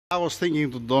I was thinking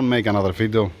to don't make another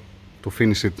video to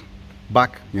finish it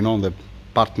back, you know, the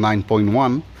part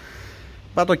 9.1.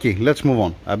 But okay, let's move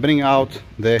on. I bring out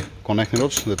the connecting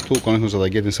rods, the two connecting rods that I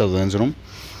get inside of the engine room.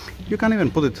 You can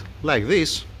even put it like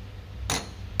this.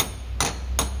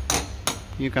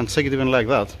 You can check it even like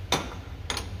that.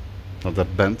 Not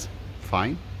that bent.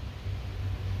 Fine.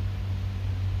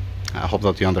 I hope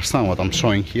that you understand what I'm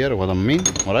showing here, what I mean.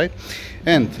 Alright.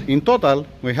 And in total,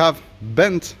 we have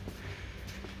bent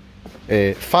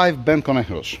 5 bent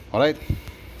connecting rods. Alright.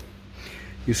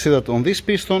 You see that on this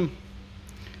piston,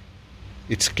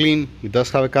 it's clean, it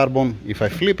does have a carbon. If I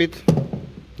flip it,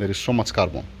 there is so much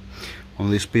carbon.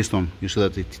 On this piston, you see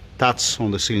that it touches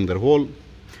on the cylinder wall.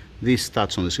 This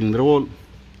touches on the cylinder wall.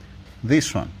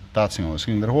 This one touching on the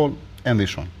cylinder wall, and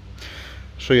this one.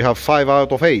 So you have 5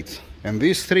 out of 8. And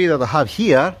these 3 that I have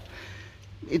here,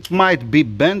 it might be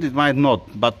bent, it might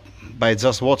not. But by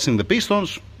just watching the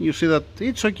pistons, you see that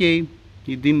it's okay.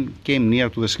 It didn't came near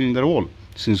to the cylinder wall,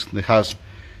 since it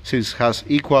has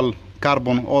equal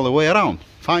carbon all the way around.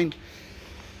 Fine.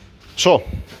 So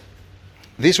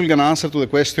this will gonna answer to the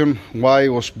question why I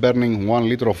was burning 1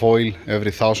 liter of oil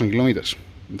every 1,000 kilometers.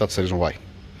 That's the reason why.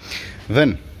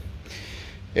 Then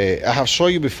I have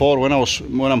shown you before when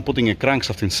I'm putting a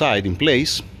crankshaft inside in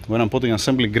place, when I'm putting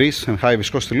assembly grease and high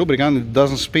viscosity lubricant, it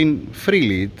doesn't spin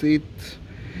freely.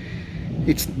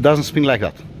 It doesn't spin like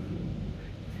that.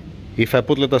 If I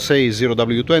put, let us say,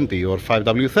 0W20 or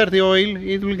 5W30 oil,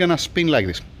 it will gonna spin like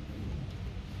this.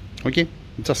 Okay,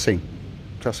 just saying.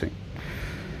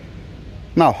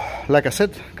 Now, like I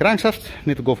said, crankshaft,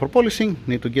 need to go for polishing,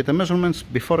 need to get the measurements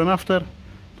before and after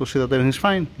to see that everything is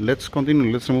fine. Let's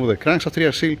continue. Let's remove the crankshaft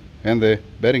rear seal and the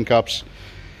bearing caps.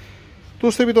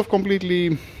 To strip it off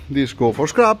completely, this go for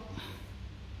scrap.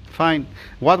 Fine.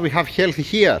 What we have healthy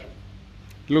here,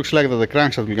 looks like that the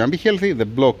crankshaft will gonna be healthy, the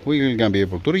block we're gonna be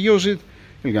able to reuse it,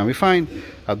 it's gonna be fine.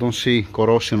 I don't see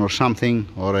corrosion or something,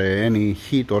 or any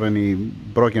heat or any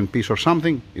broken piece or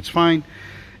something. It's fine.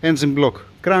 Engine block,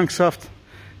 crankshaft,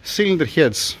 cylinder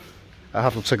heads, I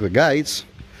have to check the guides.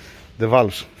 The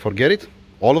valves, forget it,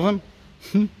 all of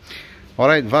them.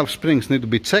 Alright, valve springs need to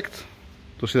be checked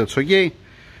to see that's okay.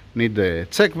 Need a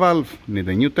check valve, need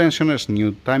a new tensioners,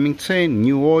 new timing chain,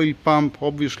 new oil pump,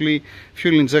 obviously.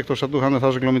 Fuel injectors at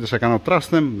 200,000 kilometers, I cannot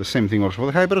trust them. The same thing also for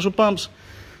the high pressure pumps.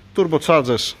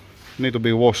 Turbochargers need to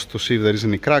be washed to see if there is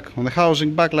any crack on the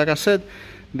housing. Back, like I said,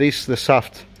 this, the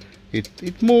shaft,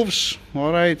 it moves,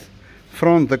 alright.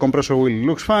 Front, the compressor wheel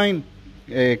looks fine.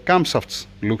 Camshafts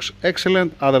looks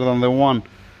excellent, other than the one,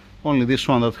 only this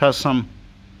one that has some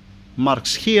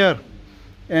marks here.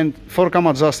 And 4 cam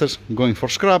adjusters going for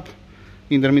scrap.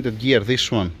 Intermediate gear, this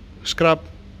one scrap,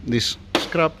 this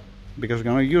scrap because we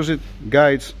cannot use it.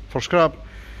 Guides for scrap.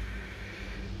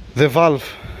 The valve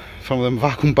from the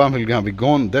vacuum pump is gonna be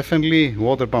gone, definitely.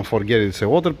 Water pump, forget it, it's a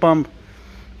water pump.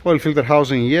 Oil filter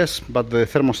housing, yes, but the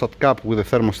thermostat cap with the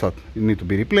thermostat need to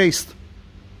be replaced.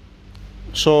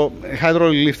 So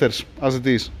hydraulic lifters as it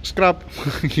is, scrap.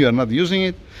 You are not using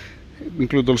it.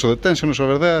 Include also the tensioners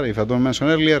over there, if I don't mention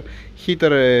earlier. Heater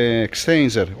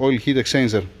exchanger, oil heat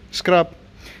exchanger, scrap.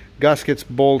 Gaskets,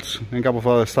 bolts, and a couple of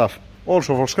other stuff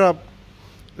also for scrap.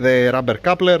 The rubber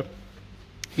coupler.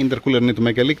 Intercooler need to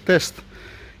make a leak test.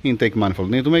 Intake manifold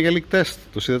need to make a leak test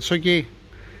to see that's okay.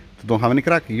 They don't have any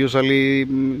crack. Usually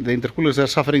the intercoolers are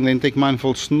suffering the intake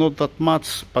manifolds not that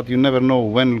much, but you never know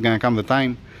when it's gonna come the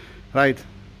time, right,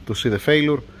 to see the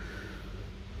failure.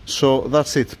 So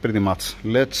that's it pretty much.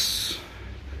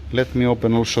 Let me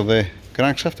open also the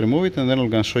crankshaft, remove it, and then I'm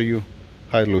gonna show you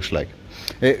how it looks like.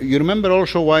 You remember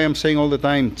also why I'm saying all the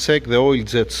time check the oil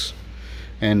jets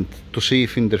and to see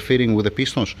if interfering with the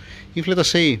pistons. If, let us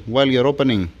say, while you're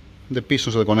opening the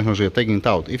pistons of the connectors, you're taking it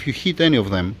out, if you hit any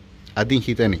of them, I didn't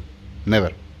hit any,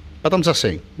 never. But I'm just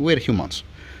saying, we're humans.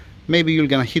 Maybe you're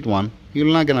gonna hit one, you're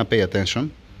not gonna pay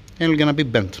attention, and you're gonna be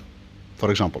bent, for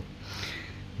example.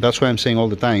 That's why I'm saying all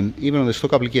the time, even on the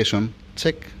stock application,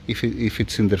 check if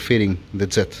it's interfering the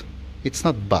jet. It's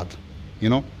not bad, you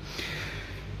know.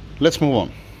 Let's move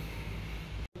on.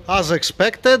 As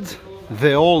expected,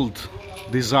 the old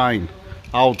design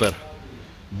outer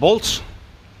bolts,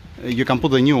 you can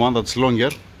put the new one that's longer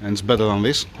and it's better than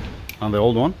this, than the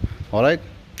old one. Alright,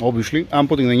 obviously, I'm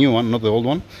putting the new one, not the old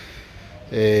one.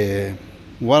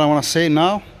 What I want to say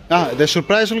now, the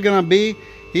surprise is gonna be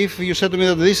if you said to me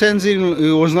that this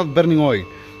engine was not burning oil.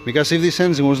 Because if this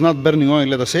engine was not burning oil,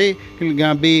 let us say, it's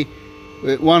gonna be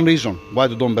one reason why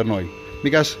you don't burn oil.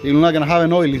 Because you're not gonna have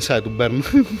an oil inside to burn.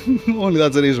 Only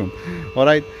that's the reason.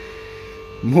 Alright,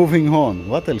 moving on.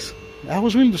 What else? I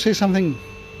was willing to say something,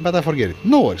 but I forget it.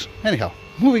 No worries. Anyhow,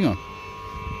 moving on.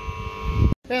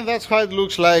 And that's how it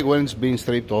looks like when it's been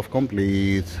stripped off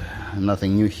complete.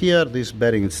 Nothing new here. This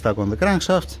bearing is stuck on the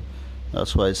crankshaft.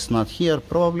 That's why it's not here,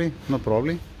 probably. Not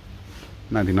probably.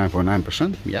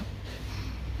 99.9%, yeah.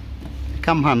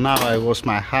 Come on, now I wash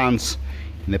my hands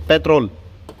in the petrol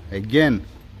again.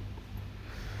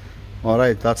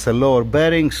 Alright, that's the lower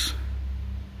bearings.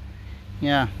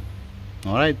 Yeah,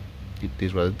 alright, it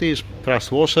is what it is.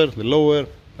 Thrust washer, the lower,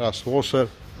 thrust washer,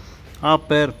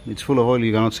 upper, it's full of oil,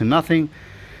 you cannot see nothing.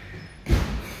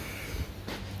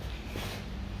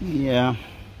 Yeah,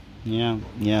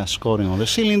 scoring on the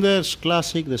cylinders,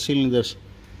 classic. The cylinders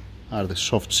are the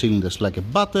soft cylinders like a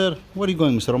butter. Where are you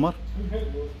going, Mr. Omar?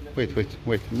 Wait,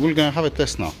 we're gonna have a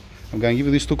test now. I'm gonna give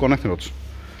you these two connecting rods.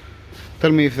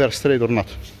 Tell me if they're straight or not.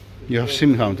 You have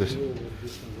seen how it is.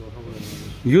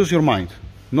 Use your mind,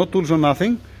 no tools or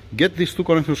nothing. Get these two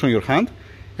connectors on your hand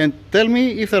and tell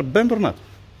me if they're bent or not.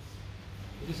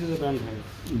 This is a bent hand.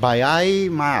 By eye,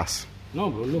 my ass. No,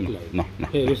 bro, look like. No.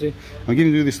 Hey, you see? I'm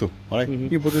giving you these two, alright?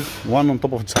 You put it one on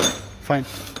top of the other. Fine.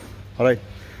 Alright.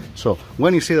 So,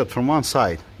 when you see that from one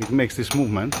side, it makes this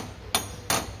movement.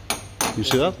 You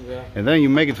see that? Yeah. And then you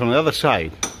make it from the other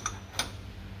side.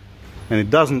 And it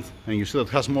doesn't, and you see that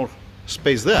it has more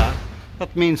space there.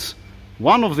 That means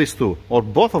one of these two, or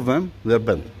both of them, they're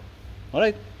bent.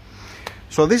 Alright?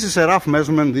 So this is a rough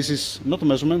measurement. This is not a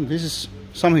measurement. This is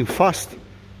something fast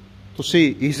to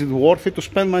see, is it worth it to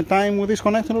spend my time with this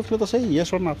connector? Let us say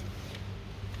yes or not.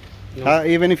 No.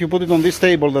 Even if you put it on this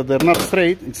table that they're not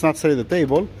straight, it's not straight the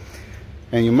table,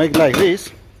 and you make like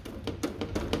this,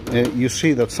 you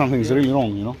see that something's really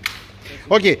wrong, you know.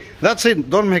 Okay, that's it.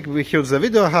 Don't make me huge the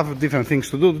video. I have different things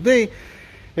to do today.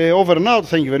 Over and out.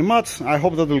 Thank you very much. I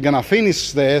hope that we're gonna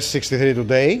finish the S63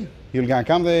 today. You're gonna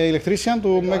come, the electrician,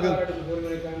 to make the...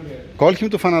 Call him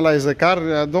to finalize the car.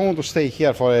 I don't want to stay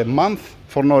here for a month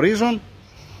for no reason.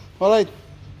 Alright.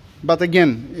 But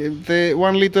again, the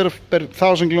 1 liter per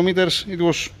 1,000 kilometers, it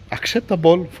was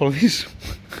acceptable for this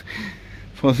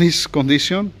for this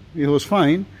condition. It was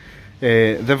fine.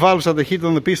 The valves at the heat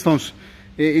on the pistons,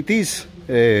 it is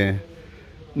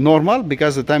normal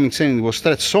because the timing chain was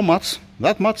stretched so much,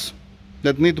 that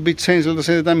need to be changed. Let us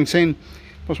say the timing chain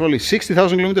was probably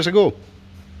 60,000 kilometers ago,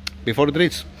 before it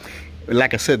reached.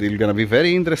 Like I said, it's gonna be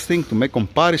very interesting to make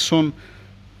comparison.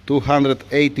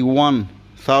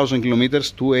 281,000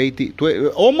 kilometers, 280.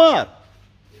 Omar,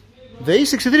 the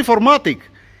E63 Formatic,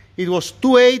 it was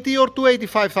 280 or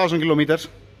 285,000 kilometers.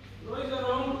 No, it's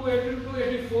around 280 to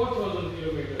 284,000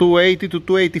 kilometers. 280 to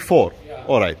 284. Yeah.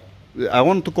 All right. I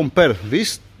want to compare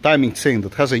this timing chain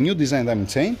that has a new design timing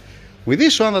chain with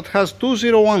this one that has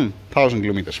 201,000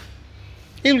 kilometers.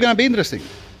 It's gonna be interesting.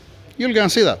 You're gonna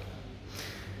see that.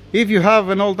 If you have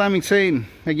an old timing chain,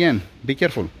 again, be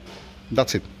careful.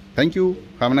 That's it. Thank you.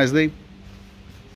 Have a nice day.